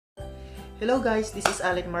Hello guys, this is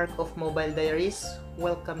Alec Mark of Mobile Diaries.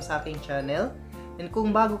 Welcome sa aking channel. And kung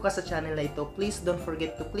bago ka sa channel na ito, please don't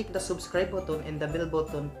forget to click the subscribe button and the bell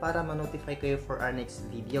button para ma-notify kayo for our next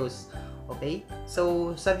videos. Okay?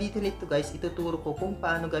 So, sa video nito guys, ituturo ko kung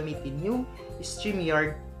paano gamitin yung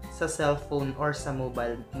Streamyard sa cellphone or sa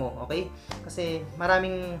mobile mo. Okay? Kasi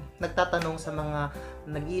maraming nagtatanong sa mga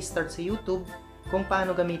nag-i-start sa YouTube kung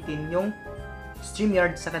paano gamitin yung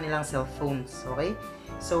Streamyard sa kanilang cellphones. Okay?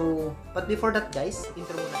 So, but before that guys,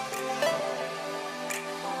 intro muna.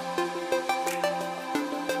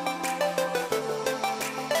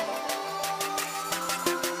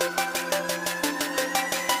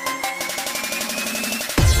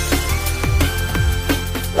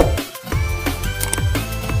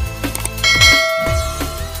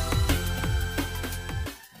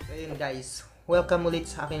 So, yun guys, welcome ulit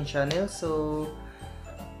sa aking channel. So,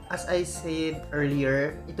 as I said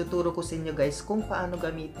earlier, ituturo ko sa inyo guys kung paano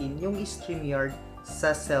gamitin yung Streamyard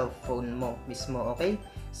sa cellphone mo mismo, okay?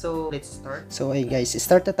 So, let's start. So, hey guys,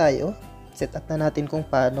 start na tayo. Set up na natin kung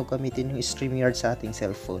paano gamitin yung Streamyard sa ating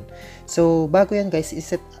cellphone. So, bago yan guys,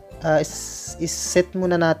 is-set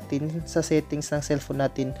muna natin sa settings ng cellphone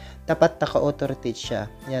natin. Dapat naka-auto-rotate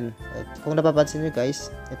siya. Yan. Kung napapansin nyo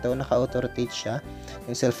guys, ito, naka-auto-rotate siya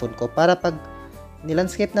yung cellphone ko. Para pag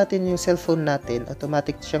nilandscape natin yung cellphone natin,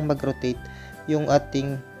 automatic siyang mag-rotate yung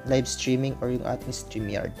ating live streaming or yung ating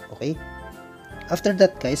Streamyard. Okay? After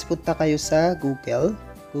that guys, punta kayo sa Google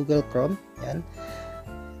Chrome. Yan.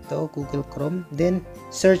 Ito, Google Chrome. Then,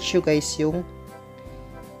 search you guys yung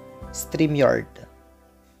Streamyard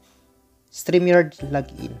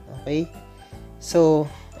login. Okay? So,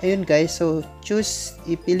 ayun guys. So,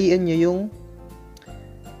 ipiliin nyo yung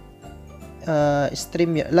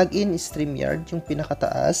Streamyard, login Streamyard, yung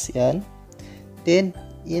pinakataas, yan. Then,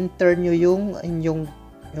 enter nyo yung inyong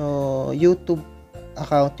YouTube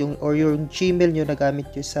account, or yung Gmail nyo na gamit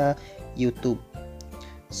nyo sa YouTube.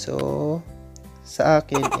 So, sa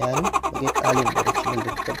akin, yan,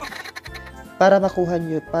 magit-alin.gmail.com para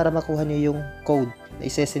makuha nyo yung code na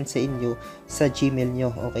isesend sa inyo sa Gmail nyo,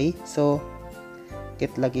 okay? So,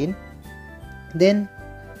 get login. Then,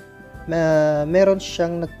 meron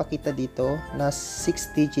siyang nagpakita dito na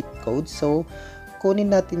 6-digit code. So, kunin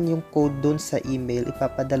natin yung code dun sa email,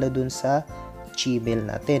 ipapadala dun sa Gmail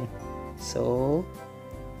natin. So,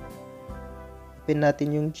 open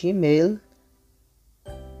natin yung Gmail.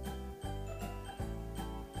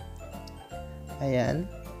 Ayan.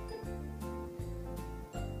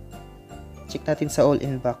 Check natin sa all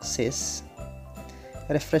inboxes.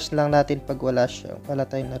 Refresh lang natin pag wala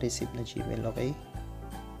tayong na-receive na Gmail, okay?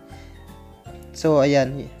 So,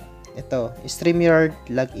 ayan. Ito, Streamyard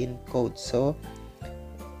login code. So,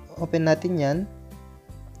 open natin yan.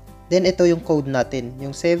 Then, ito yung code natin.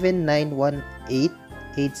 Yung 791880.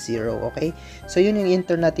 Okay? So, yun yung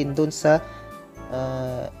enter natin dun sa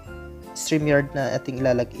Streamyard na ating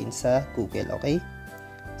ilalagin sa Google. Okay?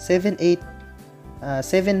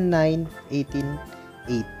 791880.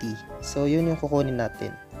 So, yun yung kukunin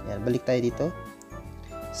natin. Yan, balik tayo dito.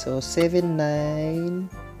 So, 1880.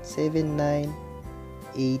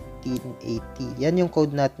 Yan yung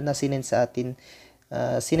code natin na sinend sa atin,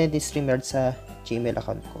 sinend ni Streamyard sa Gmail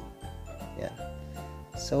account ko. Yan.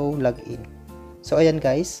 So, login. So, ayan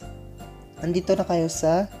guys. Andito na kayo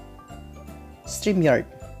sa Streamyard.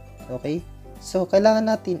 Okay? So,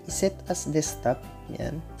 kailangan natin i-set as desktop.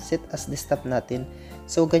 Yan. Set as desktop natin.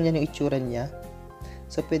 So, ganyan yung itsura niya.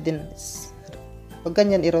 So, pwede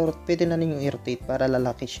ganyan, pwede na ninyong i-rotate para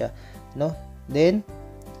lalaki siya. No? Then,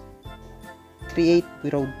 create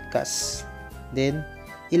broadcast. Then,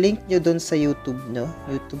 i-link nyo dun sa YouTube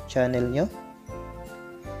channel nyo.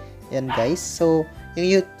 Yan guys. So,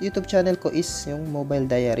 yung YouTube channel ko is yung Mobile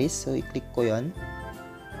Diaries. So, i-click ko yan.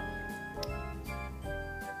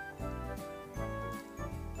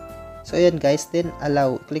 So, ayan guys. Then,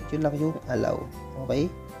 allow. Click nyo lang yung allow. Okay?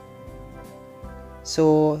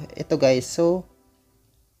 So, ito guys. So,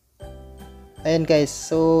 ayan guys.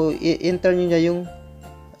 So, i-enter nyo na yung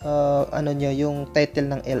yung title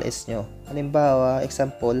ng LS nyo. Halimbawa,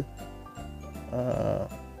 example,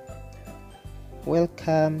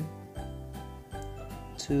 welcome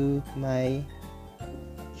to my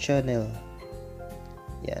channel.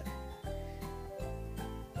 Yan.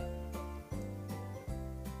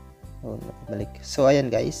 Oh, nakabalik. So, ayan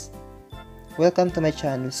guys. Welcome to my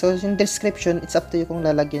channel. So, yung description, it's up to you kung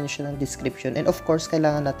lalagyan nyo siya ng description. And of course,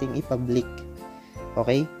 kailangan nating i-public.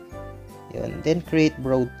 Okay? Yun. Then, create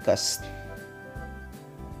broadcast.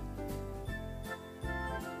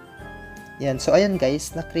 Yan. So, ayan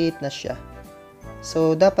guys, na-create na siya.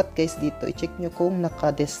 So, dapat guys dito, i-check nyo kung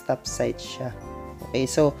naka-desktop site siya. Okay,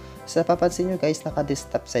 so sa papansin nyo guys,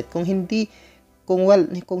 naka-desktop site. Kung hindi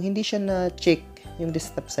siya na-check yung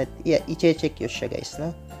desktop site, i-check yun siya guys,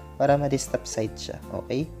 no? Para ma-desktop site siya,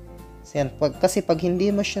 okay? So, yan, kasi pag hindi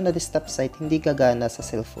mo siya na-desktop site, hindi gagana sa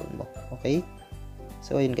cellphone mo, okay?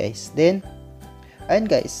 So, ayun guys. Then, ayun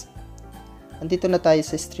guys, andito na tayo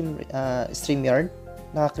sa Streamyard.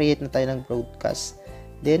 Naka-create na tayo ng broadcast.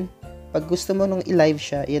 Then, pag gusto mo nung i-live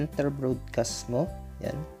siya, i-enter broadcast mo.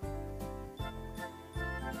 Yan.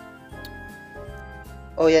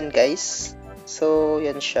 O, yan guys. So,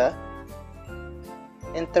 yan siya.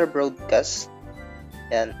 Enter broadcast.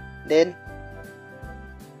 Yan. Then,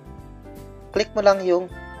 click mo lang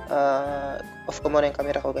yung off ko muna yung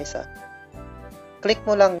camera ko guys ha. Click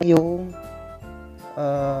mo lang yung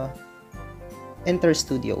enter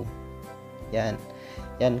studio. Yan.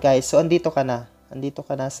 Yan guys. So, andito ka na. Andito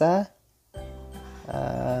ka na sa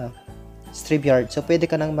Streamyard. So, pwede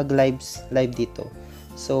ka nang mag-live dito.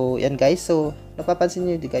 So, yan guys. So, napapansin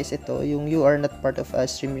nyo guys, ito, yung you are not part of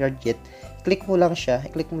Streamyard yet. Click mo lang siya.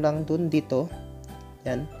 Click mo lang dun dito.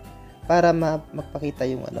 Yan. Para magpakita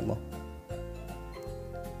yung ano mo.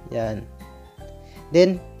 Yan.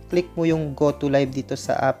 Then, click mo yung go to live dito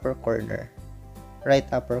sa upper corner. Right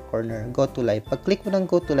upper corner. Go to live. Pag click mo ng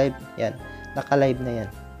go to live, yan. Naka-live na yan.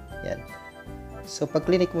 Yan. So, pag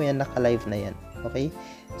click mo yan, naka-live na yan. Okay?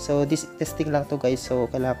 So, this testing lang to guys. So,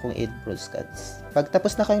 kailangan kong end broadcast. Pag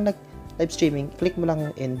tapos na kayong nag-live streaming, click mo lang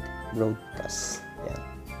yung end broadcast. Yan.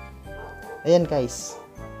 Ayan guys.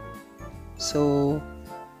 So,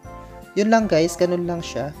 yun lang guys. Ganun lang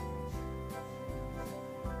siya.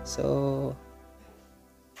 So,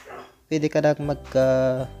 pwede ka na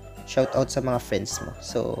mag-shoutout sa mga friends mo.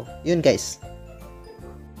 So, yun guys.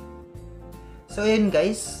 So, yun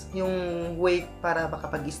guys, yung way para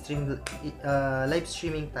makapag-stream, live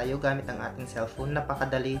streaming tayo gamit ang ating cellphone.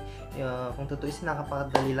 Napakadali, kung tutuisin,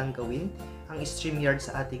 napakadali lang gawin ang Streamyard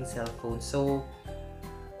sa ating cellphone. So,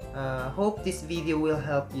 hope this video will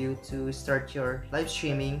help you to start your live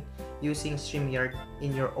streaming using Streamyard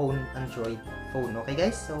in your own Android phone. Okay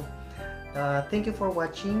guys, so thank you for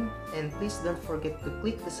watching, and please don't forget to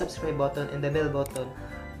click the subscribe button and the bell button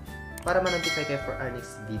para ma-notify kayo for our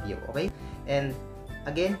next video, okay? And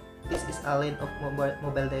again, this is Allen of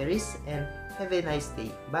Mobile Diaries, and have a nice day.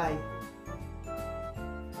 Bye!